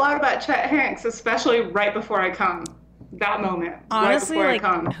think a lot about Chet Hanks, especially right before I come. That moment. Honestly, right like,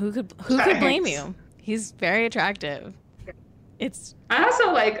 I come. who could blame you? He's very attractive. I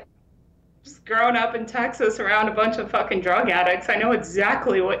also like just growing up in Texas around a bunch of fucking drug addicts. I know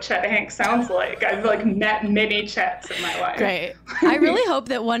exactly what Chet Hanks sounds like. I've like met many Chets in my life. Great. I really hope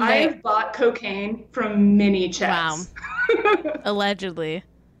that one day I've bought cocaine from many Chets. Wow. Allegedly.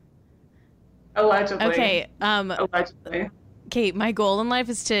 Okay. Allegedly. Kate, my goal in life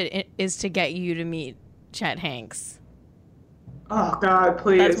is to get you to meet Chet Hanks. Oh God,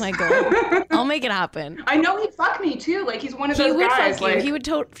 please. That's my goal. I'll make it happen. I know he'd fuck me too. Like he's one of those guys. Fuck you. He would.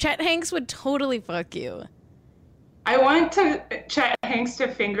 Chet Hanks would totally fuck you. I want Chet Hanks to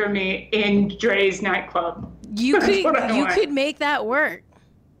finger me in Dre's nightclub. You could make that work.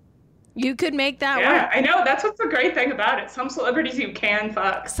 You could make that work. Yeah, I know. That's what's the great thing about it. Some celebrities you can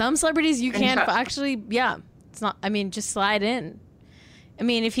fuck. Some celebrities you can actually. Yeah. It's not, I mean, just slide in. I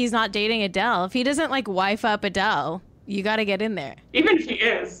mean, if he's not dating Adele, if he doesn't like wife up Adele, you got to get in there. Even if he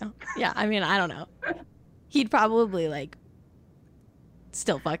is. Yeah, I mean, I don't know. He'd probably like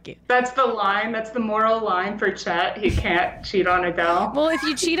still fuck you. That's the line. That's the moral line for Chet. He can't cheat on Adele. Well, if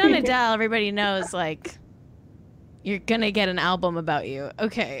you cheat on Adele, everybody knows like you're going to get an album about you.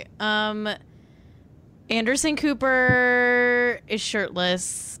 Okay. Anderson Cooper is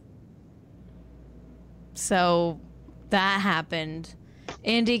shirtless. So that happened.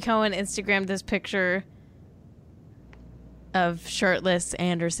 Andy Cohen Instagrammed this picture of shirtless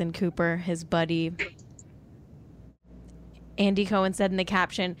Anderson Cooper, his buddy. Andy Cohen said in the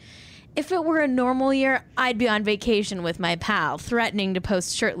caption, if it were a normal year, I'd be on vacation with my pal, threatening to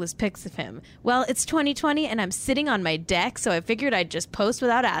post shirtless pics of him. Well, it's 2020 and I'm sitting on my deck, so I figured I'd just post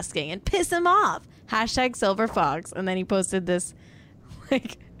without asking and piss him off. #SilverFox. And then he posted this,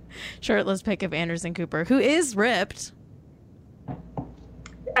 like, shirtless pic of Anderson Cooper, who is ripped.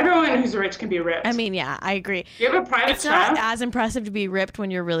 Everyone who's rich can be ripped. I mean, yeah, I agree. You have a private It's not as impressive to be ripped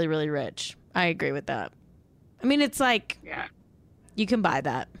when you're really, really rich. I agree with that. I mean, it's like, yeah, you can buy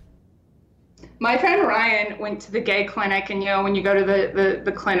that. My friend Ryan went to the gay clinic, and, you know, when you go to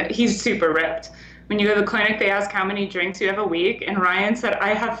the clinic, he's super ripped. When you go to the clinic, they ask how many drinks you have a week, and Ryan said,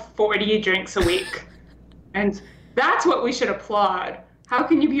 I have 40 drinks a week. And that's what we should applaud. How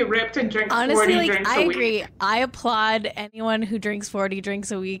can you be ripped and drink 40 drinks a week? I agree. I applaud anyone who drinks 40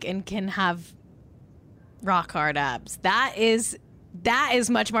 drinks a week and can have rock hard abs. That is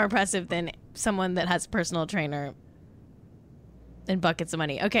much more impressive than someone that has a personal trainer and buckets of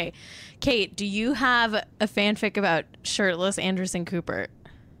money. Okay, Kate, do you have a fanfic about shirtless Anderson Cooper?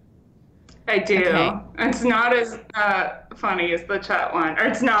 I do. Okay. It's not as funny as the Chet one. Or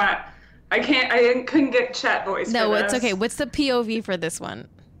it's not. I couldn't get Chet voice. No, it's okay. What's the POV for this one?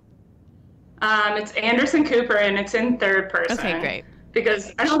 It's Anderson Cooper, and it's in third person. Okay, great.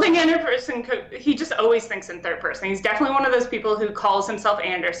 Because I don't think Anderson Cooper, he just always thinks in third person. He's definitely one of those people who calls himself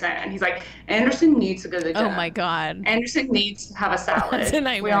Anderson, and he's like, Anderson needs to go to the gym. Oh my God. Anderson needs to have a salad. That's a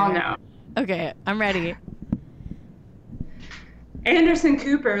nightmare. We all know. Okay, I'm ready. Anderson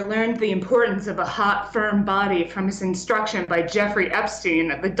Cooper learned the importance of a hot, firm body from his instruction by Jeffrey Epstein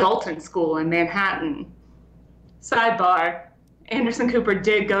at the Dalton School in Manhattan. Sidebar, Anderson Cooper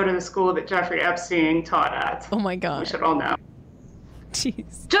did go to the school that Jeffrey Epstein taught at. Oh my God. We should all know.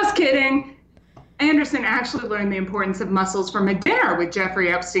 Jeez. Just kidding. Anderson actually learned the importance of muscles from a dinner with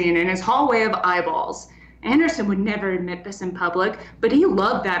Jeffrey Epstein in his hallway of eyeballs. Anderson would never admit this in public, but he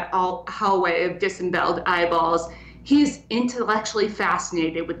loved that hallway of disemboweled eyeballs. He's intellectually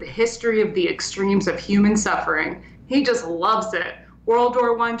fascinated with the history of the extremes of human suffering. He just loves it. World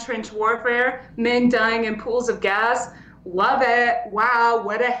War I trench warfare, men dying in pools of gas. Love it. Wow,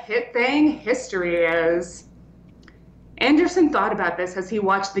 what a hit thing history is. Anderson thought about this as he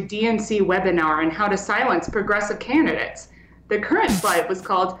watched the DNC webinar on how to silence progressive candidates. The current slide was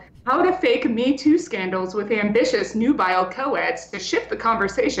called How to Fake Me Too Scandals with Ambitious Nubile Co-eds to shift the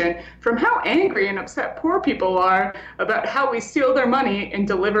conversation from how angry and upset poor people are about how we steal their money and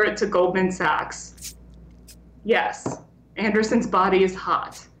deliver it to Goldman Sachs. Yes, Anderson's body is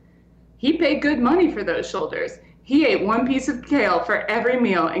hot. He paid good money for those shoulders. He ate one piece of kale for every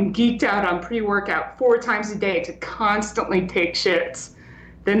meal and geeked out on pre-workout 4 times a day to constantly take shits.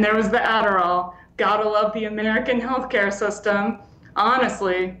 Then there was the Adderall. Gotta love the American healthcare system.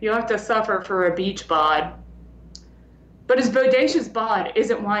 Honestly, you have to suffer for a beach bod. But his bodacious bod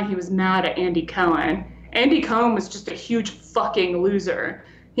isn't why he was mad at Andy Cohen. Andy Cohen was just a huge fucking loser.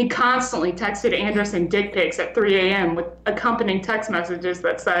 He constantly texted Anderson dick pics at 3 a.m. with accompanying text messages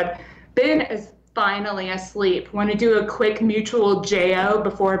that said, Ben is finally asleep. Want to do a quick mutual JO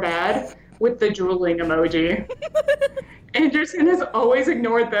before bed? With the drooling emoji. Anderson has always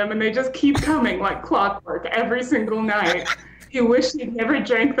ignored them, and they just keep coming like clockwork every single night. He wished he'd never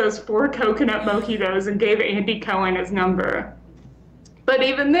drank those 4 coconut mojitos and gave Andy Cohen his number. But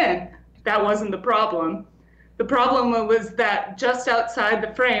even then, that wasn't the problem. The problem was that just outside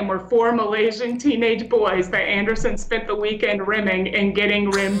the frame were 4 Malaysian teenage boys that Anderson spent the weekend rimming and getting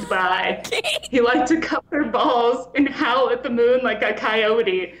rimmed by. He liked to cut their balls and howl at the moon like a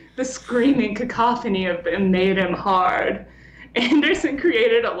coyote. The screaming cacophony of them made him hard. Anderson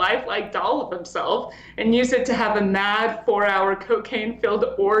created a lifelike doll of himself and used it to have a mad 4-hour cocaine-filled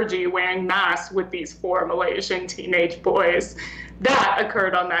orgy wearing masks with these 4 Malaysian teenage boys. That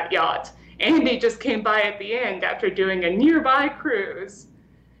occurred on that yacht. Andy just came by at the end after doing a nearby cruise.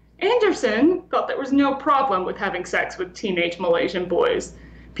 Anderson thought there was no problem with having sex with teenage Malaysian boys.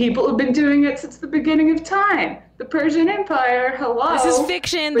 People have been doing it since the beginning of time. The Persian Empire, hello. This is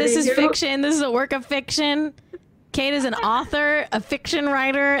fiction. This is fiction. This is a work of fiction. Kate is an author, a fiction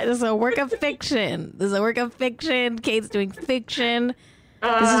writer. This is a work of fiction. This is a work of fiction. Kate's doing fiction.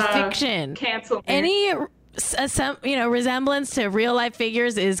 This is fiction. Cancel me. Any resemblance to real life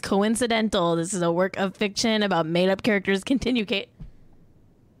figures is coincidental. This is a work of fiction about made up characters. Continue, Kate.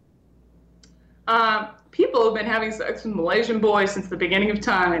 People have been having sex with Malaysian boys since the beginning of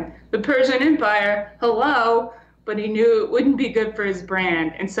time. The Persian Empire, hello, but he knew it wouldn't be good for his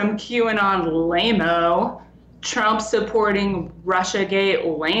brand. And some QAnon lame-o, Trump-supporting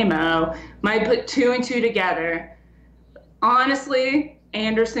Russiagate lame-o, might put 2 and 2 together. Honestly,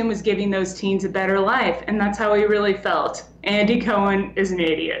 Anderson was giving those teens a better life, and that's how he really felt. Andy Cohen is an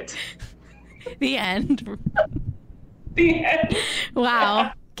idiot. The end. The end.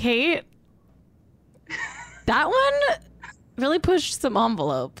 Wow. Kate, that one really pushed some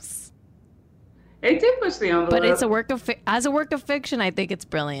envelopes. It did push the envelope. But it's a work of as a work of fiction, I think it's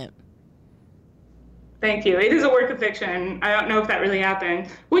brilliant. Thank you. It is a work of fiction. I don't know if that really happened.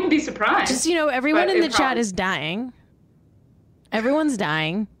 Wouldn't be surprised. Just, everyone in the chat is dying. Everyone's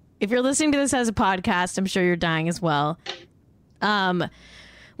dying. If you're listening to this as a podcast, I'm sure you're dying as well.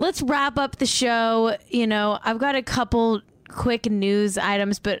 Let's wrap up the show. I've got a couple quick news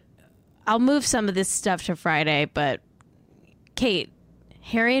items, but I'll move some of this stuff to Friday. But Kate,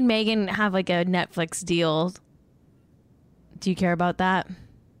 Harry and Meghan have like a Netflix deal. Do you care about that?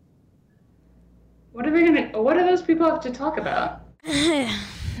 What do those people have to talk about?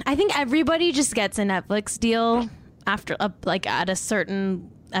 I think everybody just gets a Netflix deal after at a certain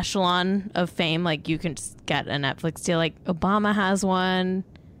echelon of fame. Like, you can just get a Netflix deal. Like, Obama has one.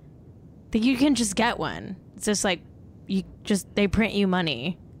 You can just get one. It's just like they print you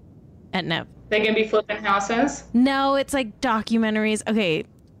money at Netflix. They can be flipping houses? No, it's like documentaries. Okay,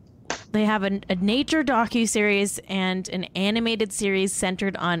 they have a nature docuseries and an animated series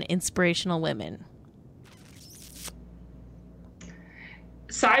centered on inspirational women.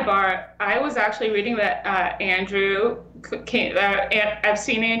 Sidebar, I was actually reading that Andrew, I've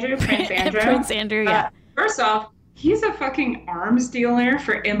seen Andrew, Prince Andrew. Prince Andrew, yeah. First off, he's a fucking arms dealer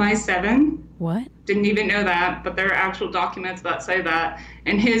for MI7. What? Didn't even know that, but there are actual documents that say that.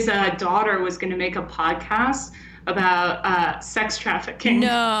 And his daughter was going to make a podcast about sex trafficking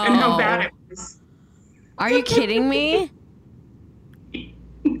No. and how bad it was. Are you kidding me?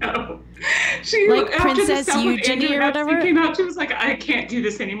 No. She, Like after the Princess stuff with Eugenie Andrew or Epstein whatever? came out, she was like, I can't do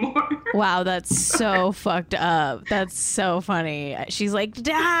this anymore. Wow, that's so fucked up. That's so funny. She's like,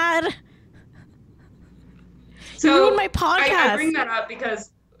 Dad, So ruined my podcast. I bring that up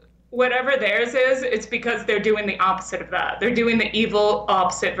because whatever theirs is, it's because they're doing the opposite of that. They're doing the evil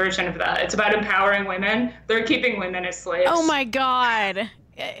opposite version of that. It's about empowering women. They're keeping women as slaves. oh my God.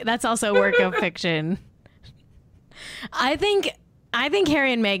 That's also a work of fiction. I think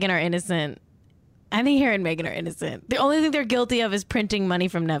Harry and Meghan are innocent. I think Harry and Meghan are innocent. The only thing they're guilty of is printing money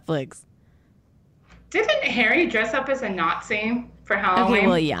from Netflix. Didn't Harry dress up as a Nazi for Halloween? Okay,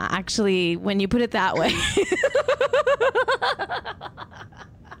 well, yeah. Actually, when you put it that way.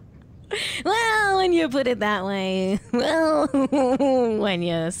 Well, when you put it that way. Well, when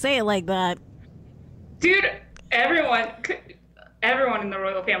you say it like that. Dude, everyone in the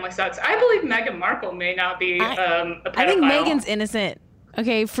royal family sucks. I believe Meghan Markle may not be a pedophile. I think Meghan's innocent.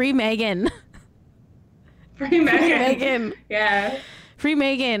 Okay, free Meghan. Free Meghan. Meghan. Yeah. Free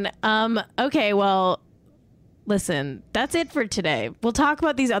Meghan. Okay, well, listen, that's it for today. We'll talk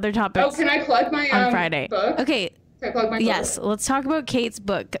about these other topics Oh, can I plug my on Friday. book? Okay. Can I plug my book? Yes, let's talk about Kate's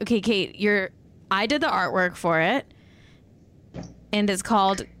book. Okay, Kate, I did the artwork for it, and it's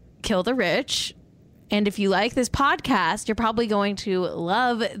called Kill the Rich. And if you like this podcast, you're probably going to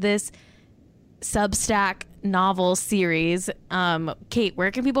love this Substack novel series. Kate, where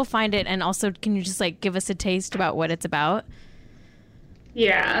can people find it? And also, can you just like give us a taste about what it's about?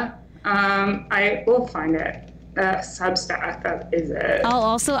 Yeah. I will find it. Substack, that is it.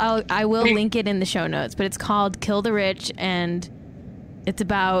 I will link it in the show notes, but it's called Kill the Rich, and it's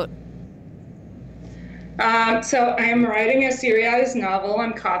about... So I'm writing a serialized novel.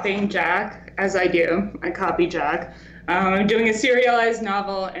 I'm copying Jack, as I do. I copy Jack. I'm doing a serialized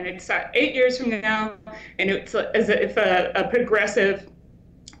novel, and it's 8 years from now, and it's as if a progressive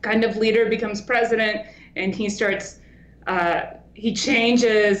kind of leader becomes president, and he starts... he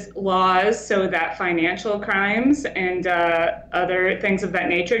changes laws so that financial crimes and other things of that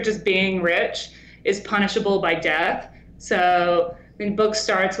nature, just being rich, is punishable by death. So the book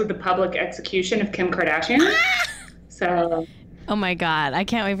starts with the public execution of Kim Kardashian. So, Oh my God, I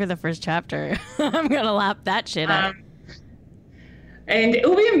can't wait for the first chapter. I'm going to lap that shit up. and it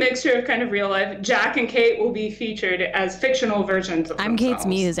will be a mixture of kind of real life. Jack and Kate will be featured as fictional versions of I'm themselves. Kate's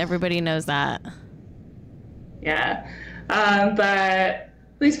muse. Everybody knows that. Yeah. But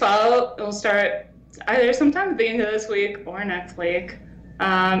please follow. It'll start either sometime at the end of this week or next week.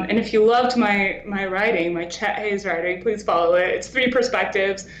 And if you loved my writing, my Chet Hayes writing, please follow it. It's 3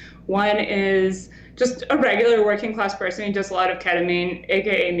 perspectives. One is just a regular working class person who does a lot of ketamine,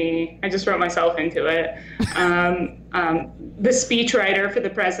 aka me. I just wrote myself into it. The speechwriter for the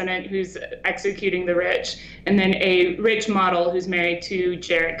president who's executing the rich, and then a rich model who's married to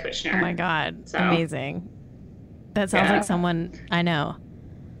Jared Kushner. Oh my God. So. Amazing. That sounds Yeah. like someone I know.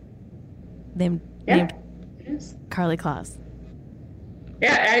 Named It is. Carly Kloss.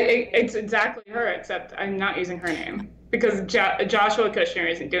 Yeah, it's exactly her, except I'm not using her name because Joshua Kushner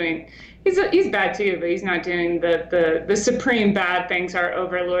isn't doing. He's bad too, but he's not doing the supreme bad things our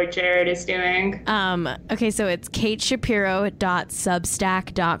overlord Jared is doing. Okay, so it's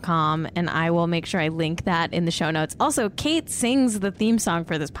kateshapiro.substack.com, and I will make sure I link that in the show notes. Also, Kate sings the theme song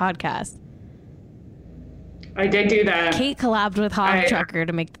for this podcast. I did do that. Kate collabed with Hog Trucker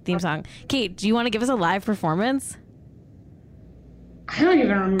to make the theme song. Kate, do you want to give us a live performance? I don't even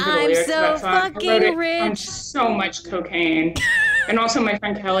remember the I'm lyrics so of that song. fucking I wrote it rich. on so much cocaine, and also my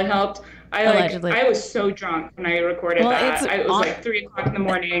friend Kelly helped. Allegedly. I was so drunk when I recorded that. It was like 3 o'clock in the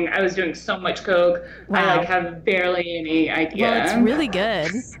morning. I was doing so much coke. Wow. I have barely any idea. Well, it's really good.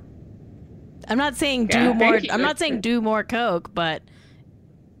 I'm not saying do more. thank you. I'm not saying do more coke, but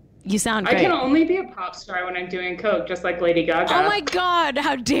you sound I great. can only be a pop star when I'm doing coke, just like Lady Gaga. Oh my God!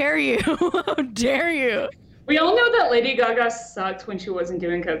 How dare you? How dare you? We all know that Lady Gaga sucked when she wasn't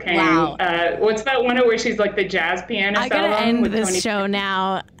doing cocaine. Wow. What's that one where she's like the jazz pianist I gotta album end with this Tony show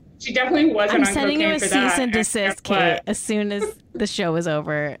now. She definitely wasn't I'm on sending cocaine you a for cease that. and desist, guess Kate. what? As soon as the show is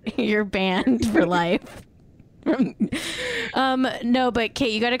over, you're banned for life. No, but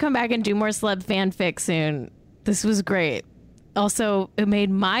Kate, you got to come back and do more celeb fanfic soon. This was great. Also, it made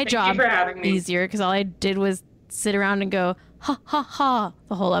my job you for having me. easier because all I did was sit around and go ha ha ha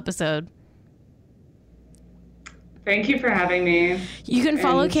the whole episode. Thank you for having me. You can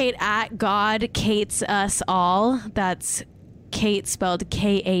follow And- Kate at God Kates Us All. That's Kate spelled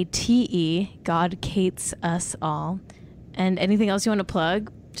Kate. God Kates us all. And anything else you want to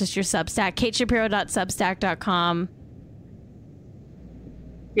plug? Just your Substack, kateshapiro.substack.com.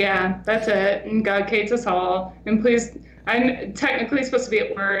 Yeah, that's it. And God Kates us all. And please, I'm technically supposed to be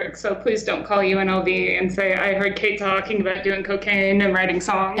at work, so please don't call UNLV and say I heard Kate talking about doing cocaine and writing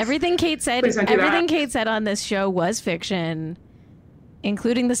songs. Everything Kate said, Kate said on this show was fiction,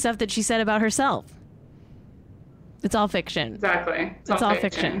 including the stuff that she said about herself. It's all fiction. Exactly. It's all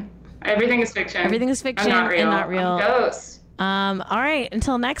fiction. Everything is fiction. Everything is fiction and not real. I'm a ghost. All right.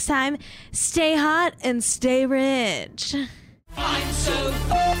 Until next time, stay hot and stay rich. I'm so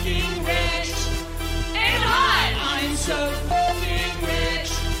fucking rich and hot. I'm so